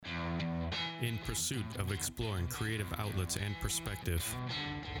In pursuit of exploring creative outlets and perspective,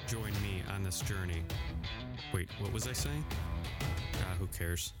 join me on this journey. Wait, what was I saying? Who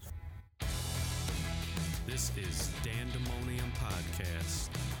cares? This is Dandemonium Podcast.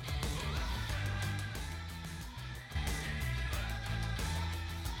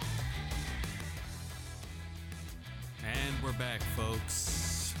 And we're back,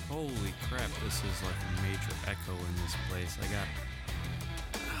 folks. Holy crap, this is like a major echo in this place.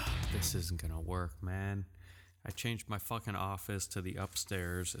 This isn't gonna work, man. I changed my fucking office to the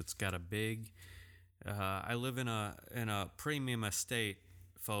upstairs. It's got a big... I live in a premium estate,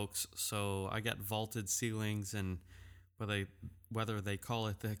 folks, so I got vaulted ceilings, and whether they call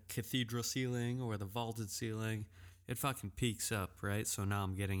it the cathedral ceiling or the vaulted ceiling, it fucking peaks up, right? So now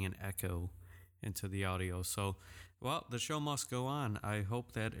I'm getting an echo into the audio. So, well, the show must go on. I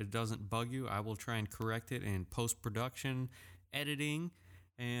hope that it doesn't bug you. I will try and correct it in post-production, editing,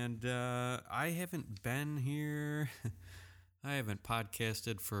 and I haven't been here. I haven't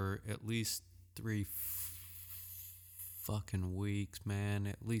podcasted for at least 3 fucking weeks, man.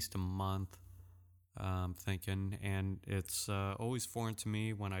 At least a month, I'm thinking. And it's always foreign to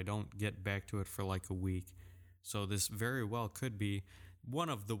me when I don't get back to it for like a week. So this very well could be one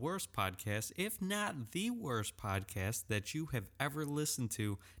of the worst podcasts, if not the worst podcast that you have ever listened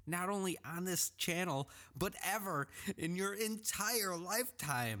to, not only on this channel, but ever in your entire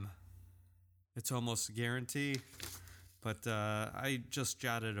lifetime. It's almost a guarantee. But I just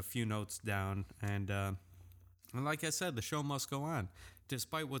jotted a few notes down, and like I said, the show must go on.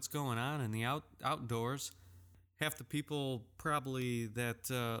 Despite what's going on in the outdoors, half the people probably that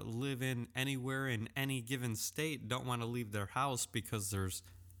live in anywhere in any given state don't want to leave their house because there's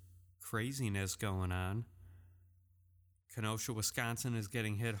craziness going on. Kenosha, Wisconsin is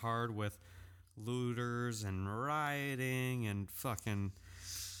getting hit hard with looters and rioting and fucking...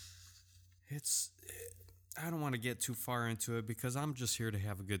 I don't want to get too far into it because I'm just here to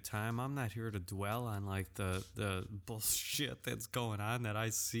have a good time. I'm not here to dwell on like the bullshit that's going on that I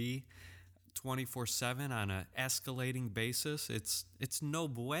see 24/7 on an escalating basis. It's no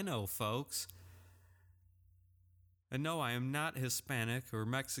bueno, folks. And no, I am not Hispanic or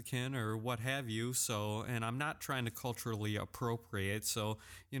Mexican or what have you, and I'm not trying to culturally appropriate, so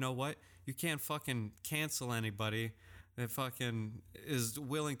you know what? You can't fucking cancel anybody that fucking is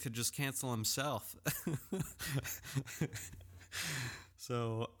willing to just cancel himself.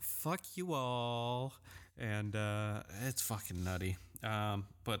 So, fuck you all. And it's fucking nutty.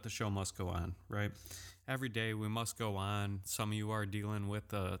 But the show must go on, right? Every day we must go on. Some of you are dealing with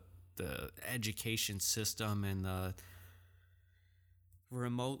the education system and the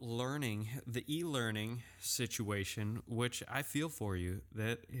remote learning, the e-learning situation, which I feel for you.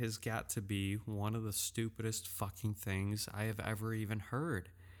 That has got to be one of the stupidest fucking things I have ever even heard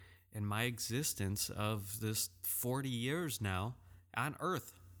in my existence of this 40 years now on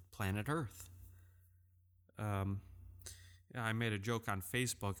Earth, planet Earth. I made a joke on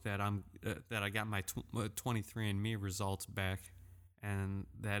Facebook that I got my 23andMe results back, and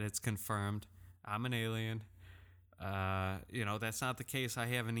that it's confirmed I'm an alien. That's not the case. I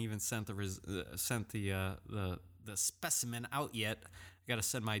haven't even sent the specimen out yet. I got to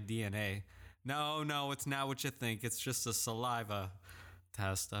send my DNA. No, it's not what you think. It's just a saliva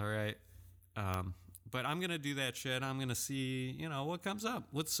test. All right. But I'm gonna do that shit. I'm gonna see, what comes up.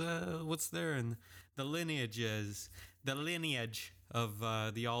 What's there in the lineage of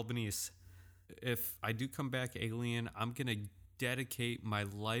the Albanese. If I do come back alien, I'm gonna dedicate my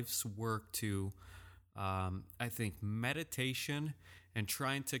life's work to, I think, meditation and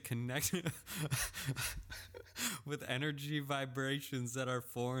trying to connect with energy vibrations that are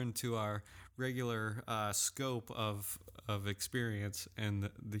foreign to our regular scope of experience and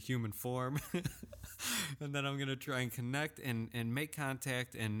the human form. And then I'm going to try and connect and make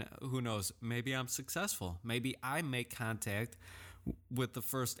contact, and who knows, maybe I'm successful. Maybe I make contact with the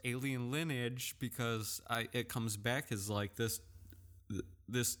first alien lineage because it comes back as like this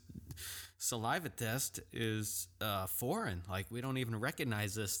saliva test is foreign. Like, we don't even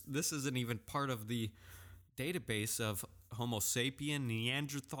recognize this. This isn't even part of the database of Homo sapien,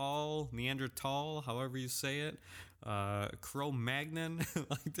 Neanderthal, however you say it, Cro-Magnon.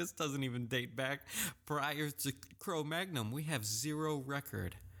 Like, this doesn't even date back prior to Cro-Magnon. We have zero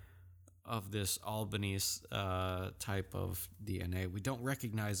record of this Albanese type of DNA. We don't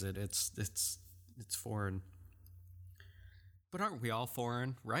recognize it. It's foreign. But aren't we all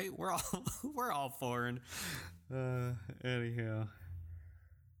foreign, right? We're all foreign. Anyhow.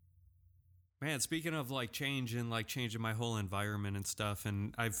 Man, speaking of like change and like changing my whole environment and stuff,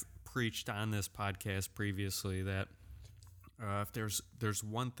 and I've preached on this podcast previously that if there's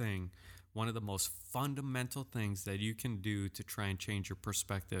one thing one of the most fundamental things that you can do to try and change your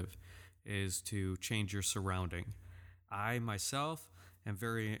perspective is to change your surrounding. I myself am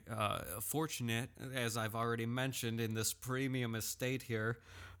very fortunate, as I've already mentioned, in this premium estate here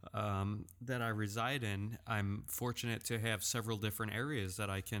that I reside in. I'm fortunate to have several different areas that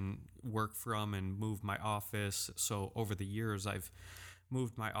I can work from and move my office. So over the years, I've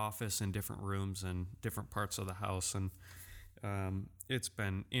moved my office in different rooms and different parts of the house, and it's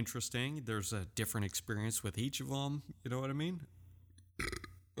been interesting. There's a different experience with each of them. You know what I mean?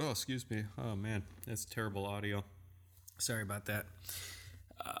 Oh, excuse me. Oh, man. That's terrible audio. Sorry about that.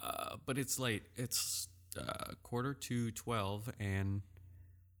 But it's late. It's 11:45, and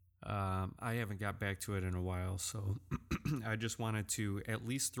I haven't got back to it in a while. So I just wanted to at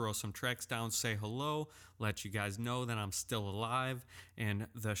least throw some tracks down, say hello, let you guys know that I'm still alive, and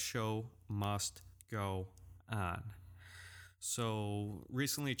the show must go on. So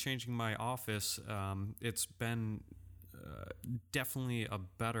recently changing my office, it's been definitely a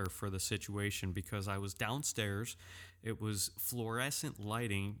better for the situation because I was downstairs. It was fluorescent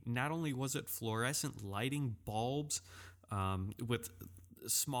lighting. Not only was it fluorescent lighting bulbs with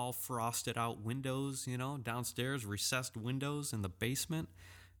small frosted out windows, downstairs, recessed windows in the basement,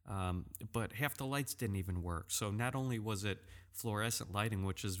 but half the lights didn't even work. So not only was it fluorescent lighting,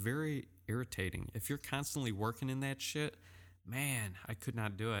 which is very irritating. If you're constantly working in that shit, man, I could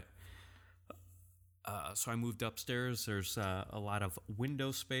not do it. So I moved upstairs. There's a lot of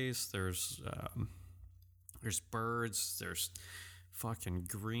window space. There's birds. There's fucking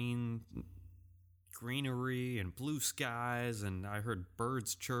greenery and blue skies. And I heard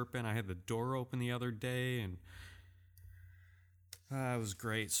birds chirping. I had the door open the other day, and it was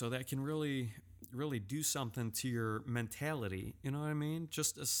great. So that can really, really do something to your mentality. You know what I mean?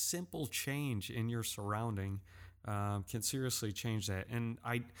 Just a simple change in your surrounding can seriously change that. And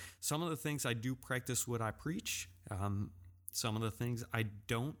some of the things I do practice what I preach. Some of the things I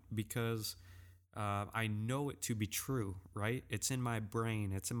don't because I know it to be true, right? It's in my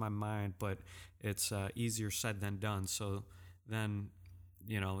brain, it's in my mind, but it's easier said than done. So then,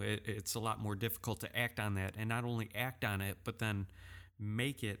 it's a lot more difficult to act on that, and not only act on it, but then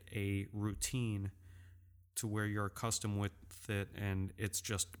make it a routine to where you're accustomed with it, and it's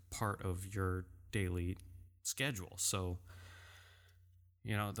just part of your daily schedule. So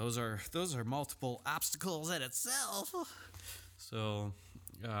those are multiple obstacles in itself. So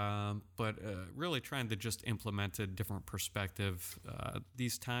but really trying to just implement a different perspective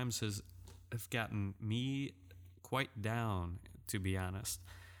these times have gotten me quite down, to be honest.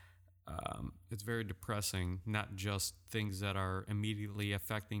 It's very depressing, not just things that are immediately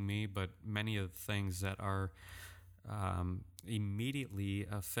affecting me, but many of the things that are immediately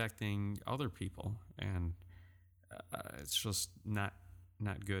affecting other people, and it's just not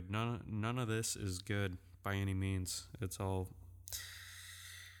good. None of this is good by any means. It's all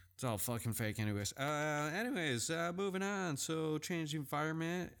fucking fake anyways. Moving on. So change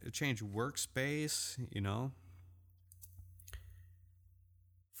environment, change workspace,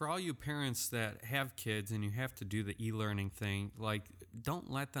 For all you parents that have kids and you have to do the e-learning thing, don't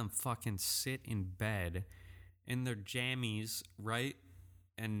let them fucking sit in bed in their jammies, right?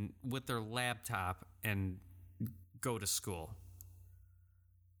 And with their laptop and go to school.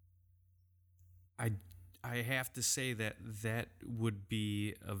 I have to say that would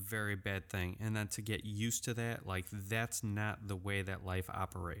be a very bad thing. And then to get used to that, that's not the way that life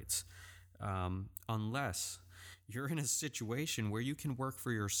operates. Unless you're in a situation where you can work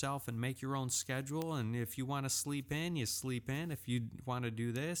for yourself and make your own schedule. And if you want to sleep in, you sleep in. If you want to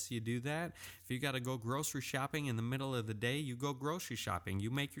do this, you do that. If you got to go grocery shopping in the middle of the day, you go grocery shopping.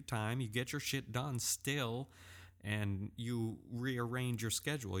 You make your time, you get your shit done still, and you rearrange your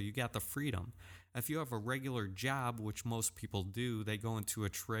schedule. You got the freedom. If you have a regular job, which most people do, they go into a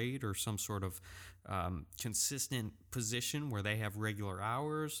trade or some sort of consistent position where they have regular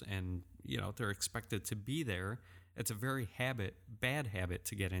hours and they're expected to be there. It's a very bad habit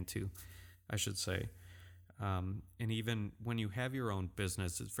to get into, I should say. And even when you have your own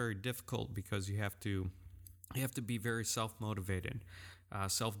business, it's very difficult because you have to be very self-motivated.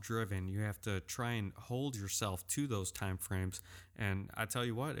 Self-driven. You have to try and hold yourself to those time frames, and I tell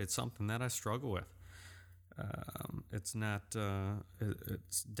you what, it's something that I struggle with. It's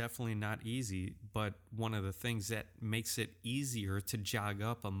definitely not easy, but one of the things that makes it easier to jog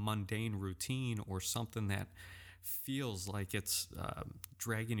up a mundane routine or something that feels like it's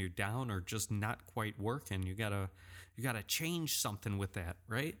dragging you down or just not quite working, you gotta change something with that,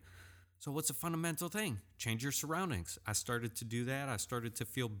 right? So what's a fundamental thing? Change your surroundings. I started to do that. I started to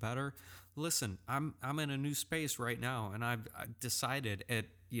feel better. Listen, I'm in a new space right now, and I decided at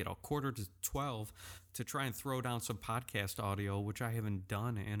 11:45 to try and throw down some podcast audio, which I haven't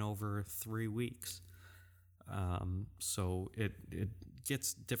done in over 3 weeks. So it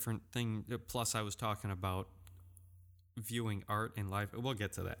gets different thing. Plus, I was talking about viewing art in life. We'll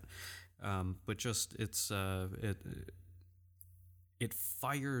get to that. But just it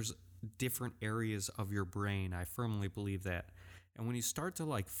fires different areas of your brain. I firmly believe that. And when you start to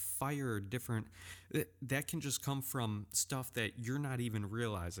like fire different, that can just come from stuff that you're not even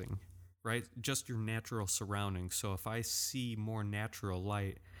realizing, right? Just your natural surroundings. So if I see more natural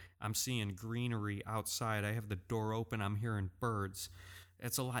light, I'm seeing greenery outside. I have the door open. I'm hearing birds.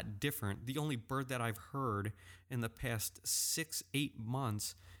 It's a lot different. The only bird that I've heard in the past 6-8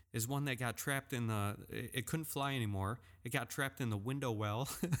 months is one that got trapped in it couldn't fly anymore. It got trapped in the window well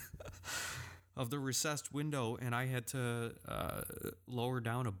of the recessed window, and I had to lower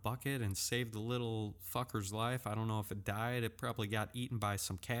down a bucket and save the little fucker's life. I don't know if it died. It probably got eaten by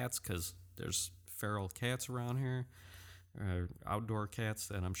some cats because there's feral cats around here, outdoor cats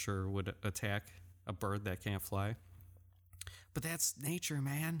that I'm sure would attack a bird that can't fly. But that's nature,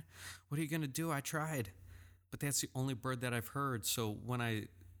 man. What are you going to do? I tried. But that's the only bird that I've heard. So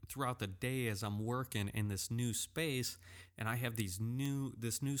throughout the day as I'm working in this new space and I have this new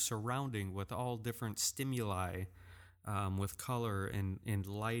surrounding with all different stimuli, with color and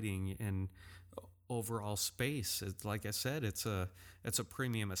lighting and overall space. It's like I said, it's a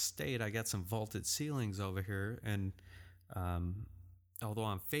premium estate. I got some vaulted ceilings over here, and although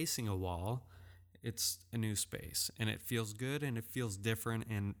I'm facing a wall, it's a new space and it feels good and it feels different,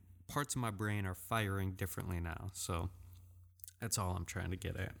 and parts of my brain are firing differently now. So that's all I'm trying to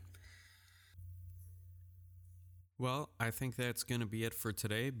get at. Well, I think that's going to be it for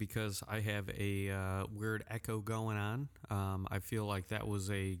today because I have a weird echo going on. I feel like that was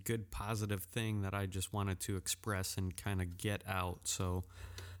a good positive thing that I just wanted to express and kind of get out. So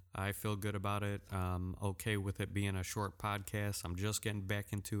I feel good about it. Okay with it being a short podcast. I'm just getting back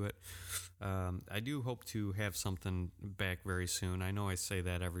into it. I do hope to have something back very soon. I know I say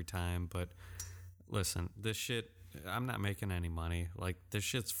that every time, but listen, this shit, I'm not making any money. Like, this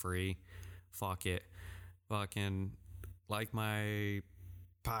shit's free. Fuck it. Fucking like my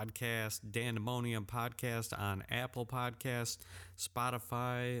podcast, Dandemonium Podcast on Apple Podcast,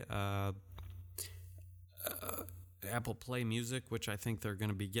 Spotify, Apple Play Music, which I think they're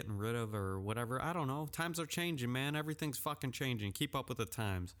going to be getting rid of or whatever. I don't know. Times are changing, man. Everything's fucking changing. Keep up with the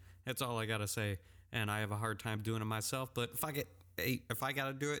times. That's all I got to say. And I have a hard time doing it myself, but fuck it. Hey, if I got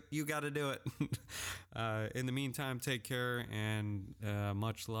to do it, you got to do it. In the meantime, take care and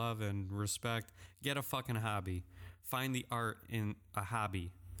much love and respect. Get a fucking hobby. Find the art in a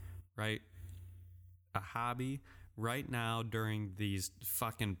hobby, right? A hobby right now during these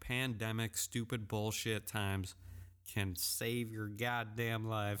fucking pandemic, stupid bullshit times can save your goddamn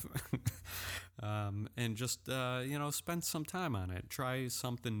life. And just, spend some time on it. Try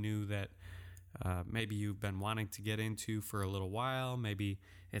something new that maybe you've been wanting to get into for a little while. Maybe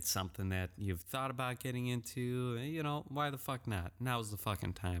it's something that you've thought about getting into. Why the fuck not? Now's the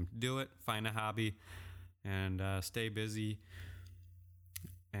fucking time. Do it. Find a hobby and stay busy.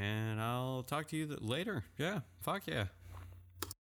 And I'll talk to you later. Yeah, fuck yeah.